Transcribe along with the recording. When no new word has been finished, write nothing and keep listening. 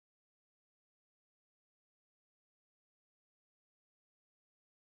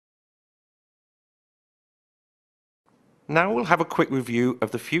Now we'll have a quick review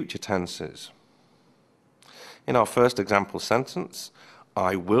of the future tenses. In our first example sentence,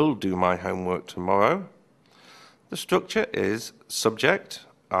 I will do my homework tomorrow. The structure is subject,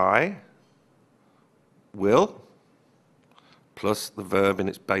 I, will, plus the verb in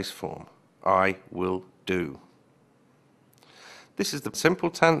its base form, I will do. This is the simple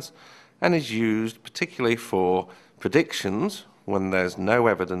tense and is used particularly for predictions when there's no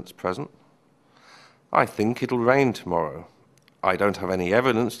evidence present. I think it'll rain tomorrow. I don't have any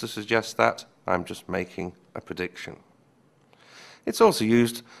evidence to suggest that. I'm just making a prediction. It's also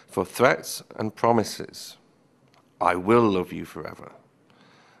used for threats and promises. I will love you forever.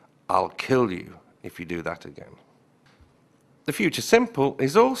 I'll kill you if you do that again. The future simple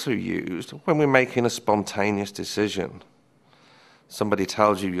is also used when we're making a spontaneous decision. Somebody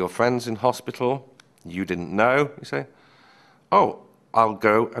tells you your friend's in hospital, you didn't know, you say, oh, I'll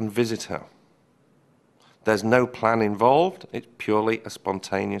go and visit her. There's no plan involved, it's purely a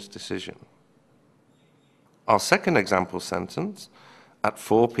spontaneous decision. Our second example sentence, at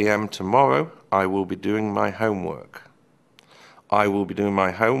 4 p.m. tomorrow, I will be doing my homework. I will be doing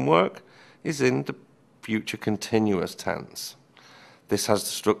my homework is in the future continuous tense. This has the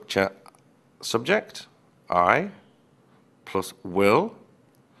structure subject, I, plus will,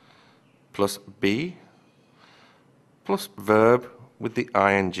 plus be, plus verb with the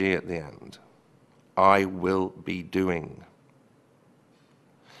ing at the end. I will be doing.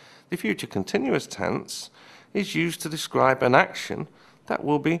 The future continuous tense is used to describe an action that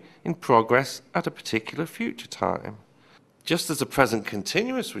will be in progress at a particular future time. Just as the present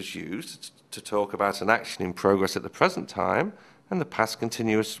continuous was used to talk about an action in progress at the present time, and the past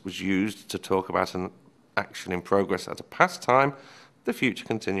continuous was used to talk about an action in progress at a past time, the future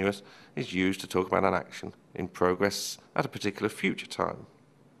continuous is used to talk about an action in progress at a particular future time.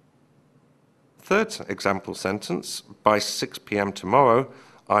 Third example sentence, by 6 p.m. tomorrow,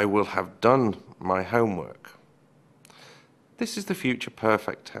 I will have done my homework. This is the future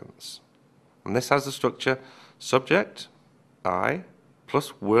perfect tense, and this has the structure subject, I,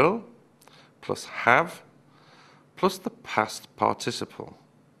 plus will, plus have, plus the past participle,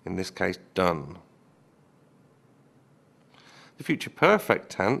 in this case done. The future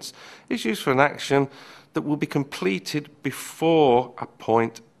perfect tense is used for an action that will be completed before a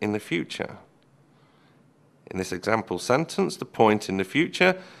point in the future. In this example sentence, the point in the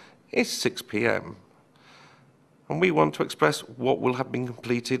future is 6 p.m. and we want to express what will have been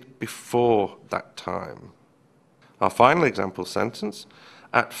completed before that time. Our final example sentence,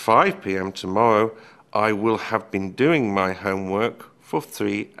 at 5 p.m. tomorrow, I will have been doing my homework for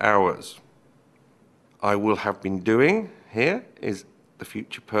 3 hours. I will have been doing here is the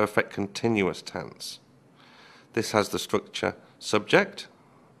future perfect continuous tense. This has the structure subject,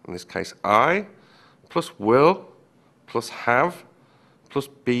 in this case I, plus will, plus have, plus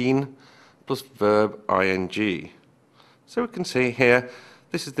been, plus verb ing. So we can see here,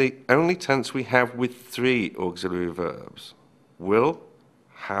 this is the only tense we have with 3 auxiliary verbs, will,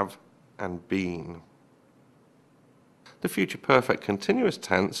 have, and been. The future perfect continuous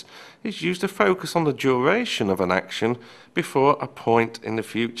tense is used to focus on the duration of an action before a point in the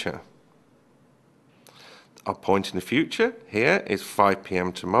future. Our point in the future here is 5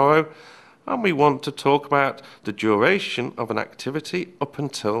 p.m. tomorrow, and we want to talk about the duration of an activity up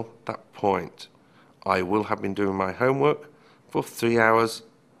until that point. I will have been doing my homework for 3 hours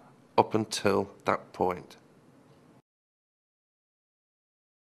up until that point.